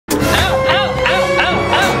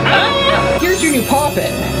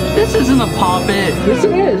isn't a Pop-it. Yes,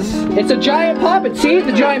 it is. It's a giant Pop-it. See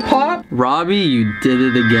the giant pop? Robby, you did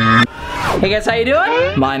it again. Hey guys, how you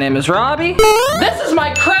doing? My name is Robby. This is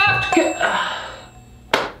my craft.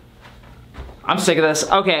 I'm sick of this.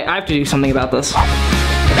 Okay, I have to do something about this.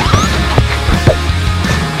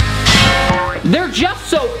 They're just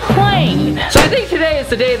so plain. So I think today is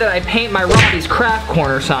the day that I paint my Robby's Craft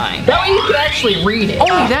Corner sign. That way you can actually read it.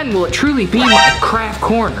 Only then will it truly be my craft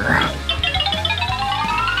corner.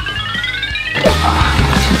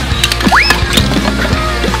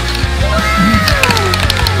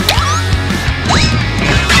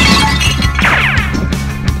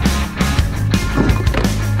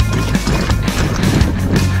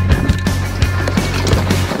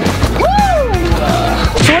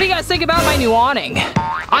 Think about my new awning.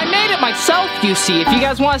 I made it myself, you see. If you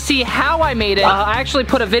guys want to see how I made it, I actually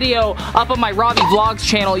put a video up on my Robby Vlogs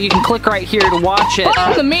channel. You can click right here to watch it.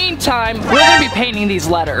 But in the meantime, we're gonna be painting these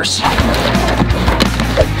letters.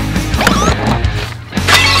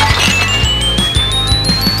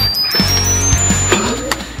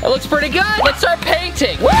 It looks pretty good. Let's start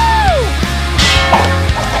painting. Woo!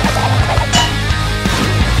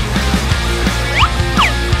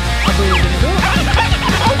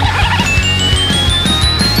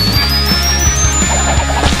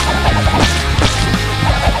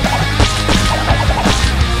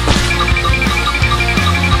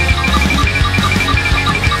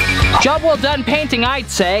 Job well done painting, I'd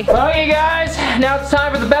say. Okay guys, now it's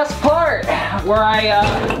time for the best part, where I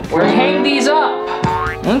hang these up.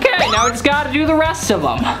 Okay, now we just gotta do the rest of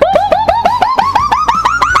them.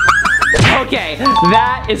 Okay,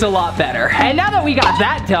 that is a lot better. And now that we got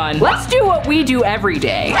that done, let's do what we do every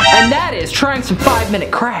day. And that is trying some 5-minute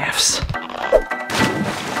crafts.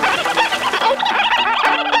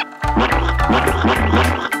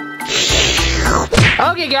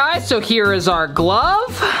 Okay guys, so here is our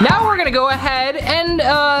glove. Now we're gonna go ahead and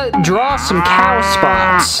draw some cow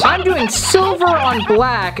spots. I'm doing silver on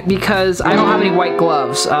black because I don't have any white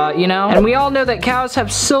gloves, you know? And we all know that cows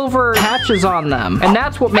have silver patches on them. And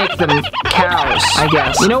that's what makes them cows, I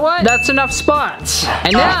guess. You know what? That's enough spots.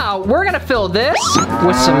 And now we're gonna fill this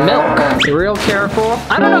with some milk. Be real careful.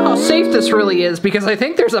 I don't know how safe this really is because I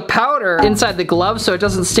think there's a powder inside the glove so it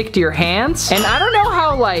doesn't stick to your hands. And I don't know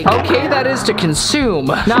how okay that is to consume.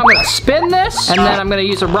 Now I'm gonna spin this, and then I'm gonna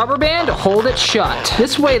use a rubber band to hold it shut.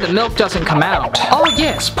 This way the milk doesn't come out. Oh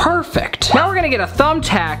yes, perfect. Now we're gonna get a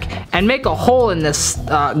thumbtack and make a hole in this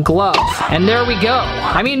glove. And there we go.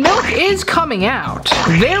 I mean, milk is coming out.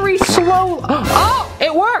 Very slow. Oh,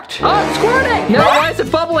 it worked. Oh, it's squirting. Now why is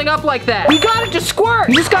it bubbling up like that? You got it to squirt.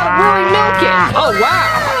 You just gotta really milk it. Oh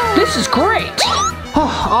wow, this is great.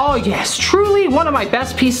 Oh yes, truly one of my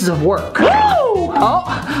best pieces of work. Woo! Oh,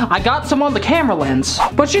 I got some on the camera lens.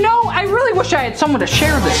 But you know, I really wish I had someone to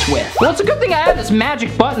share this with. Well, it's a good thing I have this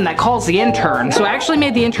magic button that calls the intern. So I actually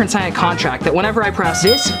made the intern sign a contract that whenever I press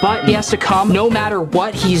this button, he has to come no matter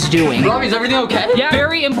what he's doing. Robby, is everything okay? Yeah,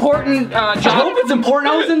 very important job. I hope it's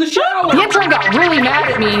important. I was in the shower. The intern got really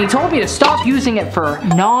mad at me and he told me to stop using it for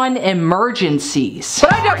non-emergencies.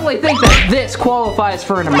 But I definitely think that this qualifies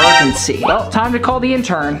for an emergency. Well, time to call the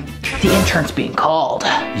intern. The intern's being called.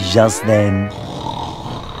 Just then.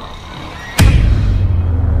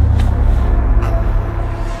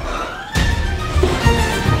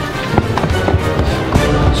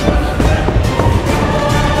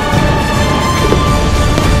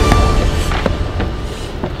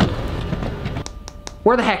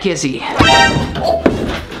 Where the heck is he?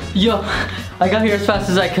 Yo, I got here as fast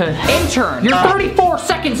as I could. Intern, you're 34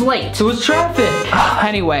 seconds late. It was traffic.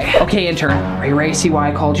 Anyway, okay intern, are you ready to see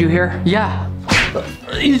why I called you here? Yeah.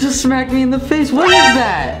 You just smacked me in the face. What is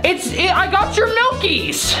that? I got your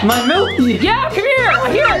milkies. My milky? Yeah, come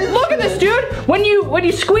here. Here, look at this, dude. When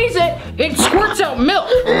you squeeze it, it squirts out milk.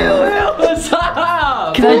 Ew,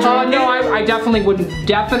 stop. Can I drink no, I definitely wouldn't.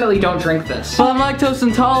 Definitely don't drink this. But I'm lactose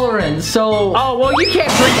intolerant, so. Oh, well, you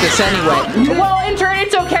can't drink this anyway. Well, intern,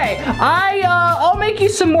 it's okay. I'll make you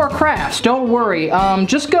some more crafts. Don't worry.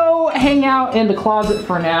 Just go hang out in the closet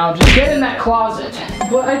for now. Just get in that closet.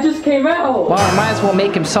 But I just came out. Well, I might as well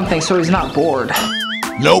make him something so he's not bored.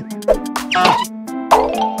 Nope.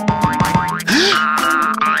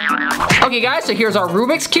 Okay guys, so here's our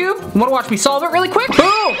Rubik's Cube. Want to watch me solve it really quick?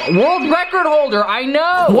 Boom! World record holder, I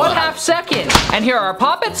know! 1/2 second. And here are our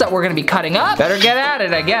Pop-its that we're gonna be cutting up. Better get at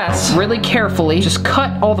it, I guess. Really carefully, just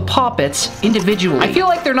cut all the Pop-its individually. I feel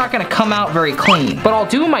like they're not gonna come out very clean, but I'll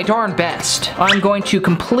do my darn best. I'm going to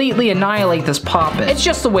completely annihilate this Pop-it. It's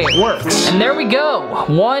just the way it works. And there we go,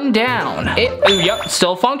 one down. Yep,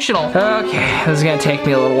 still functional. Okay, this is gonna take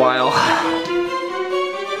me a little while.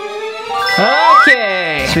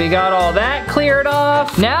 Okay, so we got all that cleared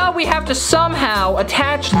off. Now we have to somehow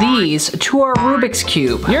attach these to our Rubik's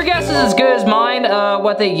Cube. Your guess is as good as mine,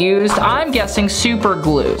 what they used. I'm guessing super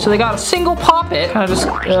glue. So they got a single Pop-it. I'll just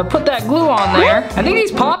put that glue on there. I think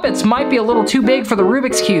these Pop-its might be a little too big for the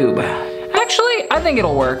Rubik's Cube. Actually, I think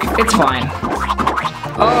it'll work. It's fine.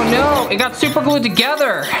 Oh no, it got super glued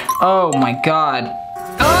together. Oh my God.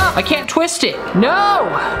 Ah, I can't twist it. No,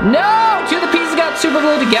 no, two of the pieces got super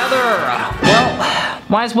glued together. Well,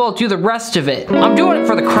 might as well do the rest of it. I'm doing it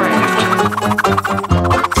for the craft.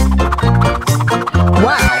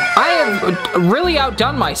 Wow, I have really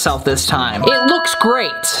outdone myself this time. It looks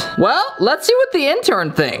great. Well, let's see what the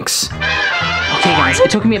intern thinks. Okay guys, it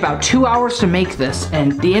took me about 2 hours to make this,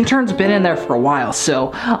 and the intern's been in there for a while,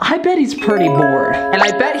 so I bet he's pretty bored. And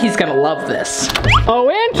I bet he's gonna love this. Oh,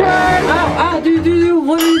 intern! Ow, dude,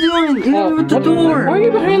 what are you doing? With the door. Why are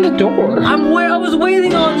you behind the door? I was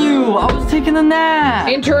waiting on you. I was taking a nap.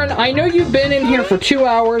 Intern, I know you've been in here for 2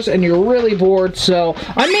 hours and you're really bored, so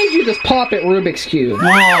I made you this Pop-it Rubiks Cube.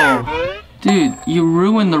 Whoa. Dude, you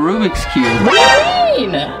ruined the Rubik's Cube. What do you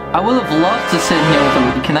mean? I would have loved to sit here with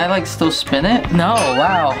them. Can I like still spin it? No,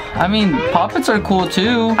 wow. I mean, Pop-its are cool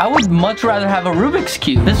too. I would much rather have a Rubik's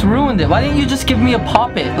Cube. This ruined it. Why didn't you just give me a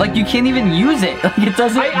Pop-it? Like you can't even use it. Like it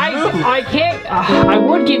doesn't move. I can't. I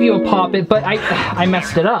would give you a Pop-it, but I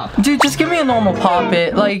messed it up. Dude, just give me a normal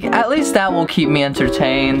Pop-it. Like at least that will keep me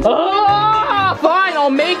entertained. Oh, fine. I'll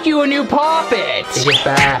make you a new Pop-it. Take it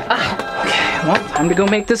back. Okay, well, time to go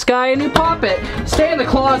make this guy a new Pop-it. Stay in the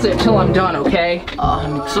closet until I'm done, okay?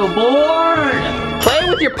 I'm so bored. Play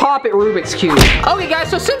with your Pop-it Rubik's Cube. Okay, guys,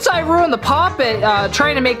 so since I ruined the Pop-it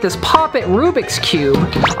trying to make this Pop-it Rubik's Cube,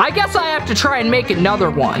 I guess I have to try and make another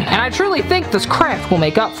one. And I truly think this craft will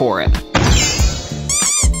make up for it.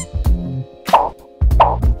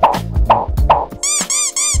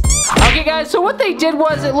 Okay guys, so what they did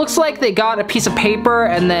was it looks like they got a piece of paper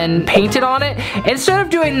and then painted on it. Instead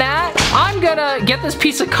of doing that, I'm gonna get this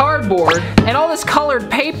piece of cardboard and all this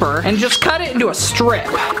colored paper and just cut it into a strip.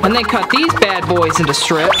 And then cut these bad boys into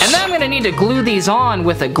strips. And then I'm gonna need to glue these on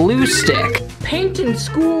with a glue stick. Paint and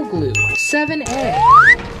school glue, 7A.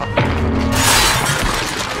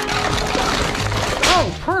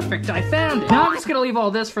 Oh, perfect, I found it. Now I'm just gonna leave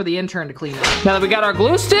all this for the intern to clean up. Now that we got our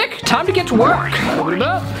glue stick, time to get to work. Open it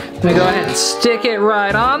up. Let me go ahead and stick it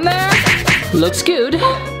right on there. Looks good.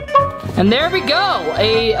 And there we go,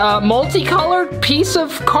 a multicolored piece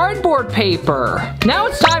of cardboard paper. Now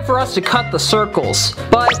it's time for us to cut the circles.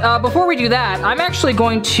 But before we do that, I'm actually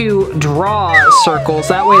going to draw circles.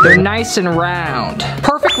 That way they're nice and round.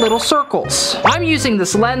 Perfect little circles. I'm using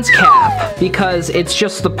this lens cap because it's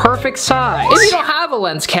just the perfect size. If you don't have a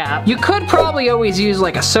lens cap, you could probably always use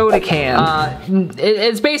like a soda can.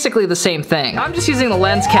 It's basically the same thing. I'm just using the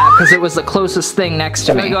lens cap because it was the closest thing next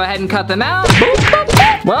to me. Go ahead and cut them out.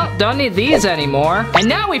 Well, don't need these anymore. And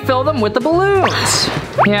now we fill them with the balloons.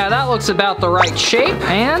 Yeah, that looks about the right shape.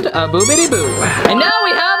 And a boobity boo. And now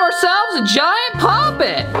we have ourselves a giant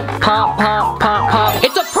Pop-it. Pop, pop, pop, pop.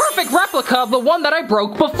 It's a perfect replica of the one that I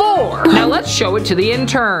broke before. Now let's show it to the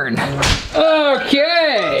intern.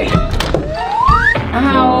 Okay.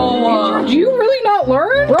 Ow. Do you really not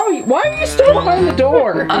learn? Robby, why are you still behind the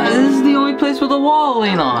door? This is the only place with a wall to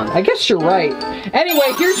lean on. I guess you're right.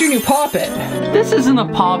 Anyway, here's your new Pop-it. This isn't a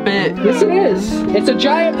Pop-it. Yes, it is. It's a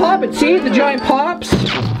giant Pop-it. See the giant pops?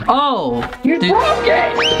 Oh. You broke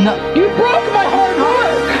it! No. You broke my hard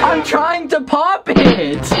work! I'm trying to pop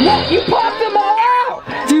it! No, you popped them all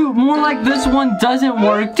out! Dude, more like this one doesn't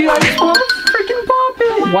work. Dude, I just want to freaking pop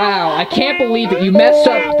it! Wow, I can't believe it. You messed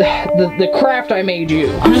up the craft I made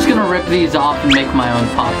you. I'm just gonna rip these off and make my own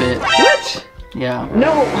Pop-it. What? Yeah.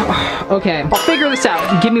 No. Okay, I'll figure this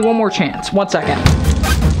out. Give me one more chance. 1 second.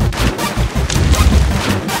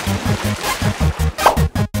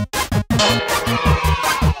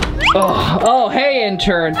 Oh, hey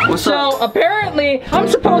intern. What's up? Apparently I'm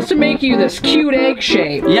supposed to make you this cute egg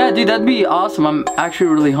shape. Yeah, dude, that'd be awesome. I'm actually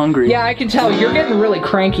really hungry. Yeah, I can tell. You're getting really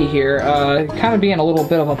cranky here. Kind of being a little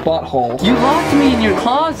bit of a butthole. You locked me in your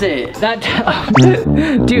closet. That,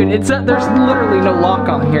 dude, there's literally no lock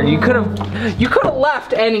on here. You could have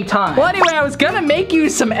left any time. Well, anyway, I was gonna make you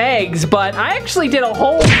some eggs, but I actually did a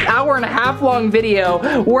whole hour-and-a-half long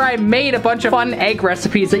video where I made a bunch of fun egg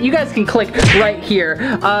recipes that you guys can click right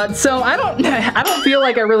here. So I don't feel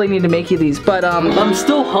like I really need to make you these, but I'm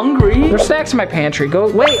still hungry. There's snacks in my pantry.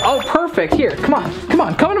 Wait, oh perfect. Here, come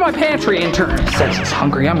on, come into my pantry, intern. Says he's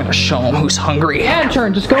hungry. I'm gonna show him who's hungry. Yeah,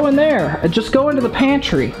 intern, just go in there. Just go into the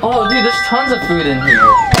pantry. Oh, dude, there's tons of food in here.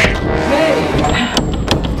 Hey,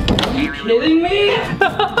 are you kidding me?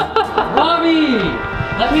 Robby,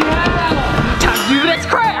 let me have that one.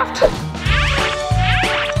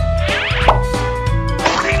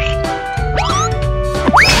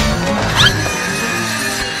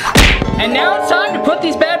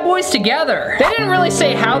 boys together. They didn't really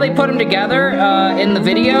say how they put them together in the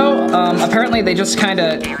video. Apparently they just kind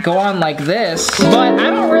of go on like this, but I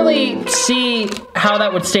don't really see how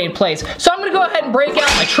that would stay in place. So I'm gonna go ahead and break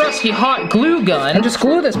out my trusty hot glue gun and just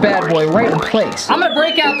glue this bad boy right in place. I'm gonna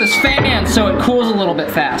break out this fan so it cools a little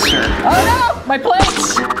bit faster. Oh no, my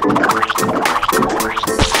plates!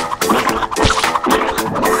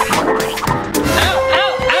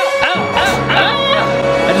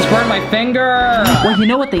 Burn my finger. Well, you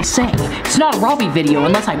know what they say. It's not a Robby video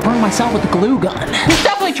unless I burn myself with a glue gun. This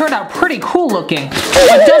definitely turned out pretty cool looking,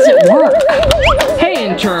 but does it work? Hey,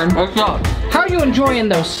 intern. What's up? How are you enjoying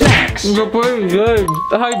those snacks? They're pretty good.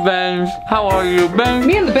 Hi, Ben. How are you, Ben?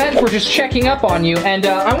 Me and the Bens were just checking up on you, and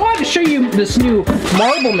I wanted to show you this new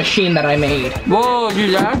marble machine that I made. Whoa,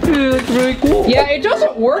 dude, that actually looks really cool. Yeah, it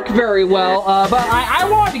doesn't work very well, but I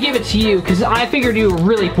wanted to give it to you because I figured you were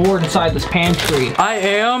really bored inside this pantry. I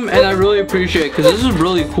am, and I really appreciate it because this is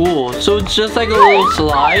really cool. So it's just like a little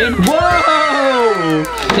slide. Whoa!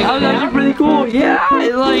 That was actually pretty cool. Yeah,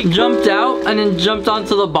 it like jumped out and then jumped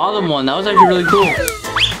onto the bottom one. That was actually really cool.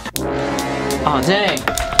 Oh, dang.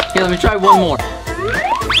 Here, let me try one more.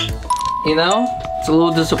 You know, it's a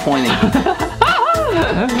little disappointing.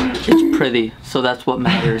 It's pretty, so that's what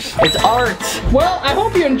matters. It's art. Well, I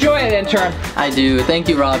hope you enjoy it, intern. I do. Thank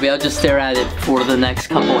you, Robby. I'll just stare at it for the next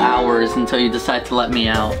couple hours until you decide to let me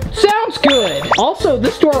out. Sounds good. Also,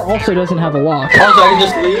 this door also doesn't have a lock. Also, I can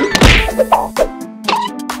just leave?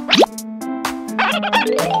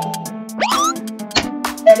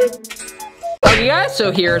 Okay guys,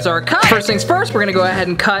 so here's our cut. First things first, we're gonna go ahead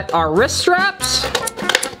and cut our wrist straps.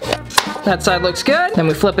 That side looks good. Then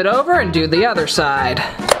we flip it over and do the other side.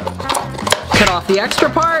 Cut off the extra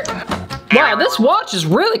part. Wow, this watch is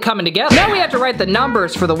really coming together. Now we have to write the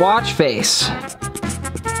numbers for the watch face.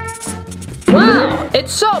 Wow,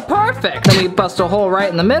 it's so perfect. Then we bust a hole right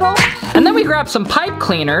in the middle. And then we grab some pipe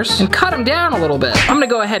cleaners and cut them down a little bit. I'm gonna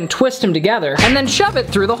go ahead and twist them together and then shove it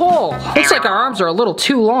through the hole. Looks like our arms are a little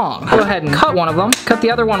too long. Go ahead and cut one of them. Cut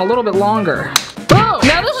the other one a little bit longer. Boom!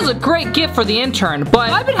 Now this is a great gift for the intern, but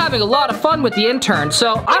I've been having a lot of fun with the intern,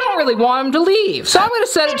 so I don't really want him to leave. So I'm gonna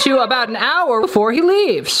set it to about an hour before he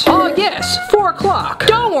leaves. Oh yes, 4 o'clock.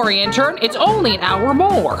 Don't worry, intern, it's only an hour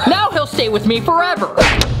more. Now he'll stay with me forever.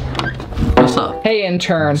 What's up? Hey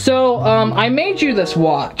intern, so I made you this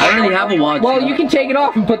watch. I already have a watch. Well, you can take it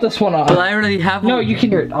off and put this one on. But I already have one. No, you can.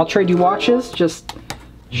 Here, I'll trade you watches. Just,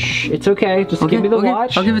 shh, it's okay. Just give me the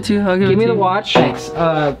watch. I'll give it to you. Give me the watch. Thanks.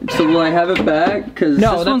 So will I have it back? Cause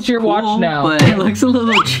no, this that's your watch now. But it looks a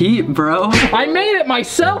little cheap, bro. I made it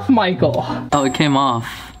myself, Michael. Oh, it came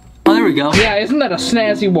off. Oh, there we go. Yeah, isn't that a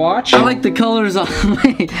snazzy watch? I like the colors on.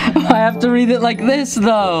 Wait, I have to read it like this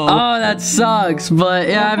though. Oh, that sucks. But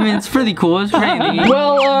yeah, I mean, it's pretty cool. It's pretty neat.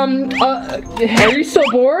 Well, are you still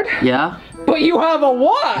bored? Yeah. But you have a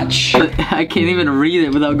watch. But I can't even read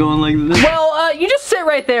it without going like this. Well, you just sit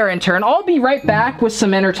right there, intern. I'll be right back with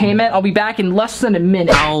some entertainment. I'll be back in less than a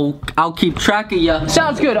minute. I'll keep track of ya.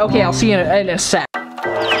 Sounds good. Okay, I'll see you in a sec.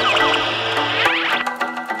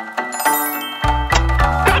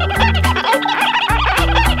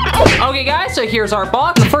 Okay guys, so here's our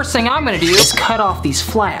box. The first thing I'm gonna do is cut off these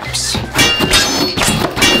flaps.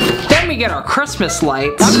 Then we get our Christmas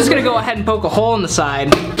lights. I'm just gonna go ahead and poke a hole in the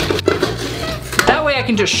side. That way I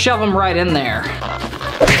can just shove them right in there.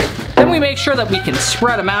 Then we make sure that we can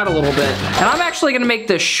spread them out a little bit. And I'm actually gonna make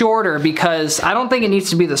this shorter because I don't think it needs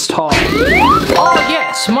to be this tall. Oh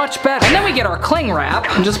yes, much better. And then we get our cling wrap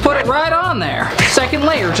and just put it right on there. Second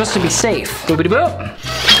layer just to be safe. Boopity-boop.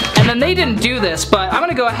 And then they didn't do this, but I'm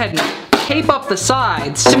gonna go ahead and tape up the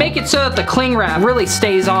sides to make it so that the cling wrap really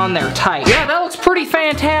stays on there tight. Yeah, that looks pretty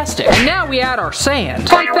fantastic. And now we add our sand.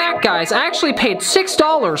 Fun fact, guys, I actually paid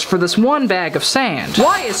 $6 for this one bag of sand.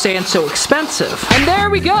 Why is sand so expensive? And there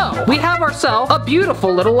we go. We have ourselves a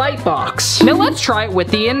beautiful little light box. Now let's try it with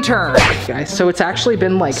the intern. Guys, so it's actually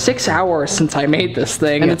been like 6 hours since I made this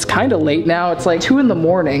thing, and it's kind of late now. It's like 2 in the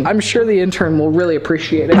morning. I'm sure the intern will really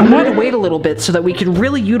appreciate it. I want to wait a little bit so that we can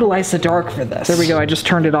really utilize the dark for this. There we go, I just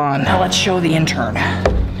turned it on. Now let's show the intern.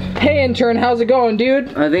 Hey intern, how's it going, dude?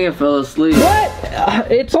 I think I fell asleep.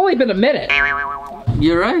 What? It's only been a minute.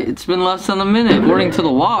 You're right, it's been less than a minute, according to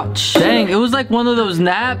the watch. Dang, it was like one of those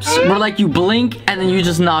naps where like you blink and then you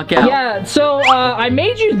just knock out. Yeah, so I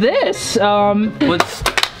made you this.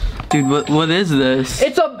 Dude, what is this?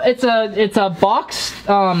 It's a box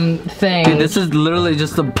thing. Dude, this is literally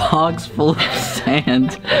just a box full of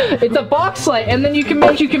sand. It's a box light, and then you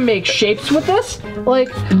can make shapes with this. Like,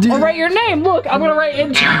 I'll write your name. Look, I'm gonna write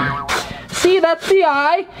intern. C, that's the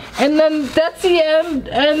I, and then that's the M,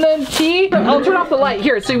 and then T. I'll turn off the light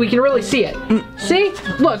here so we can really see it. See?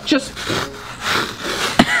 Look, just...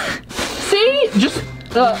 See? Just...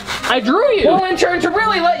 I drew you. Well, intern, to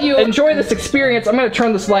really let you enjoy this experience, I'm gonna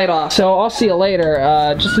turn this light off. So I'll see you later.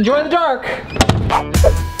 Just enjoy the dark.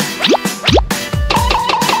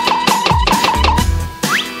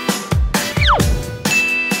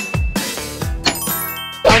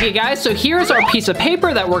 Okay guys, so here's our piece of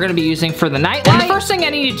paper that we're gonna be using for the nightlight. And the first thing I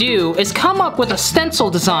need to do is come up with a stencil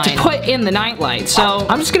design to put in the nightlight. So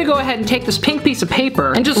I'm just gonna go ahead and take this pink piece of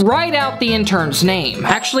paper and just write out the intern's name.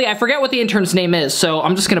 Actually, I forget what the intern's name is, so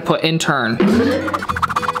I'm just gonna put intern.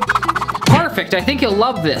 Perfect, I think you'll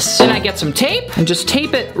love this. Then I get some tape and just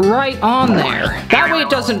tape it right on there. That way it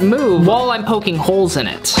doesn't move while I'm poking holes in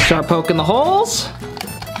it. Start poking the holes.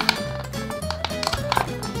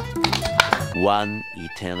 One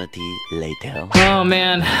eternity later. Oh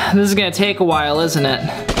man, this is gonna take a while, isn't it?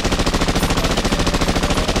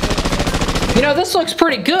 You know, this looks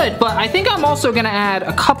pretty good, but I think I'm also gonna add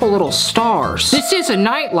a couple little stars. This is a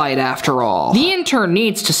nightlight after all. The intern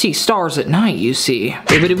needs to see stars at night, you see.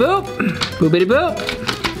 Boopity boop, boopity boop.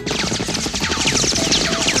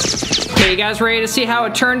 Okay, you guys ready to see how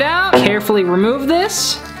it turned out? Carefully remove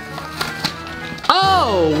this.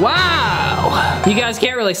 Oh, wow. You guys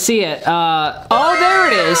can't really see it. Oh, there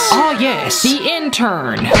it is. Oh, yes. The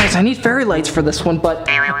intern. Guys, I need fairy lights for this one, but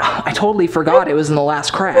I totally forgot it was in the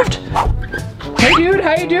last craft. Hey, dude,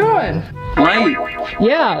 how you doing? Light.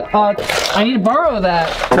 Yeah, I need to borrow that.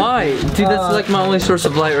 Why? Dude, that's like my only source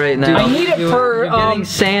of light right now. I need it for, you're getting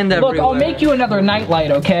sand everywhere. Look, I'll make you another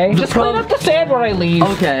nightlight, okay? Just clean up the sand when I leave.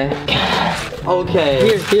 Okay.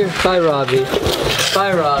 Okay. Here, bye, Robby.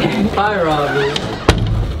 Bye, Robby. Bye, Robby.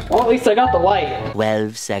 Well, at least I got the light.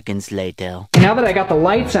 12 seconds later. Now that I got the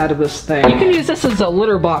lights out of this thing, you can use this as a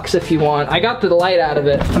litter box if you want. I got the light out of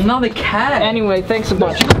it. I'm not a cat. Anyway, thanks a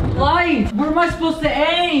bunch. Light! Where am I supposed to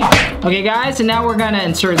aim? Okay, guys, and now we're gonna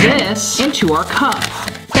insert this into our cup.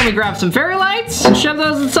 Then we grab some fairy lights and shove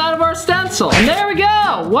those inside of our stencil. And there we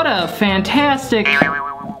go! What a fantastic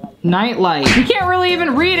nightlight. You can't really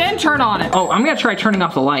even read intern on it. Oh, I'm gonna try turning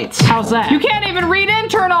off the lights. How's that? You can't even read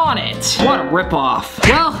intern on it. What a ripoff.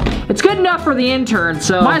 Well, it's good enough for the intern,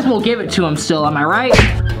 so might as well give it to him still, am I right?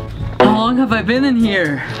 How long have I been in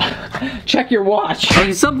here? Check your watch.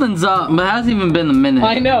 Okay, something's up, but it hasn't even been a minute.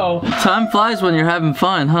 I know. Time flies when you're having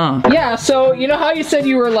fun, huh? Yeah, so you know how you said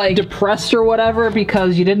you were like depressed or whatever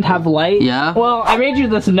because you didn't have light? Yeah. Well, I made you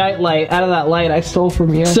this nightlight out of that light I stole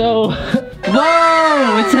from you. So...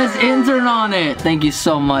 Whoa! It says intern on it. Thank you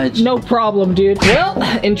so much. No problem, dude. Well,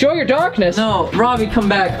 enjoy your darkness. No, Robby, come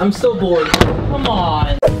back. I'm still bored. Come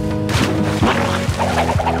on.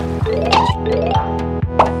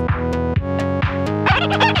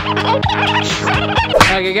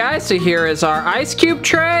 Okay guys, so here is our ice cube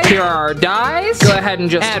tray. Here are our dyes. Go ahead and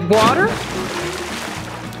just add water.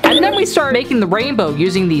 And then we start making the rainbow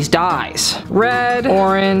using these dyes. Red,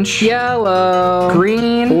 orange, yellow,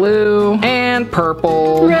 green, blue, and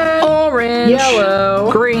purple. Red, orange,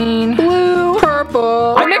 yellow, green, blue,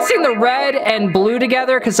 purple. I'm mixing the red and blue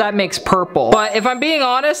together because that makes purple. But if I'm being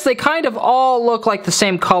honest, they kind of all look like the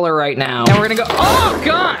same color right now. And we're gonna go, oh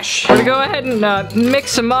gosh! We're gonna go ahead and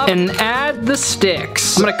mix them up and add the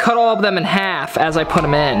sticks. I'm gonna cut all of them in half as I put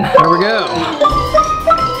them in. There we go.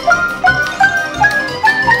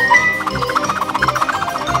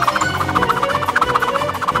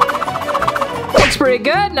 Pretty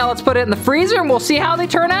good. Now let's put it in the freezer and we'll see how they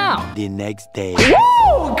turn out. The next day.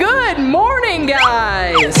 Woo! Good morning,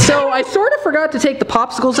 guys! So I sort of forgot to take the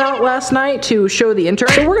popsicles out last night to show the intern.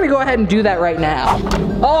 So we're gonna go ahead and do that right now.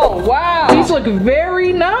 Oh, wow! These look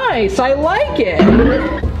very nice. I like it.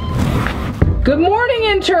 Good morning,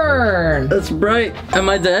 intern! That's bright. Am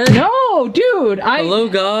I dead? No, dude. Hello,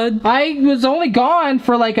 God. I was only gone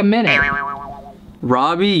for like a minute.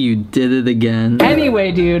 Robby, you did it again.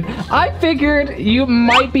 Anyway, dude, I figured you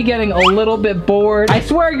might be getting a little bit bored. I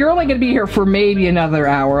swear you're only gonna be here for maybe another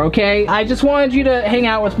hour, okay? I just wanted you to hang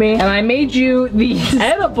out with me, and I made you these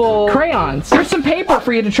edible crayons. Here's some paper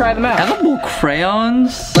for you to try them out. Edible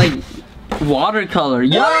crayons? Like watercolor.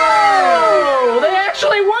 Whoa! They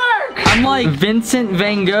actually work! I'm like Vincent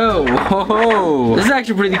Van Gogh. Ho-ho. This is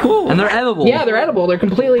actually pretty cool. And they're edible. Yeah, they're edible. They're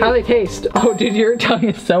completely... How they taste? Oh, dude, your tongue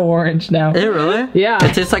is so orange now. Is it really? Yeah.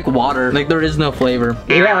 It tastes like water. Like there is no flavor.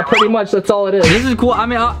 Yeah, pretty much. That's all it is. This is cool. I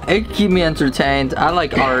mean, it keep me entertained. I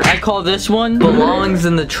like art. I call this one belongs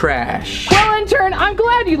in the trash. Well, intern, I'm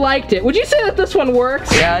glad you liked it. Would you say that this one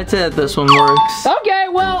works? Yeah, I'd say that this one works. Okay,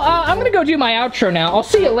 well, I'm gonna go do my outro now. I'll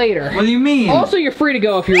see you later. What do you mean? Also, you're free to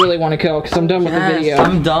go if you really want to go, because I'm done with the video.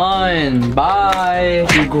 I'm done. Bye.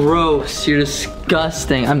 You're gross. You're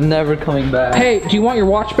disgusting. I'm never coming back. Hey, do you want your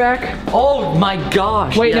watch back? Oh my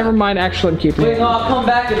gosh. Wait, yeah. never mind. Actually, I'm keeping Wait, it. no, I'll come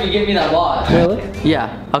back if you give me that watch. Really?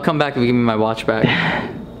 Yeah, I'll come back if you give me my watch back.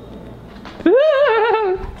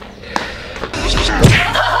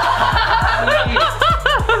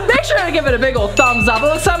 Make sure to give it a big old thumbs up. It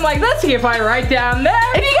looks something like this if I right down there.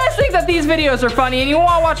 If you guys think that these videos are funny and you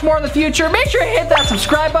want to watch more in the future, make sure to hit that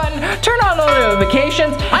subscribe button, turn on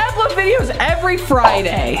notifications. I upload videos every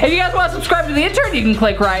Friday. If you guys want to subscribe to the intern, you can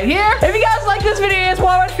click right here. If you guys like this video and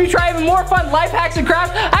want to watch me try even more fun life hacks and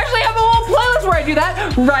crafts, I actually have a little playlist where I do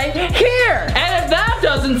that right here. And if that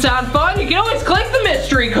doesn't sound fun, you can always click the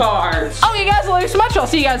mystery cards. Okay guys, I love you so much. I'll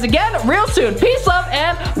see you guys again real soon. Peace, love,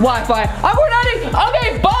 and Wi-Fi. I'm Fortnite.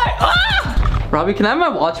 Okay, bye. Ah! Robby, can I have my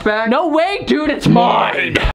watch back? No way, dude, it's mine.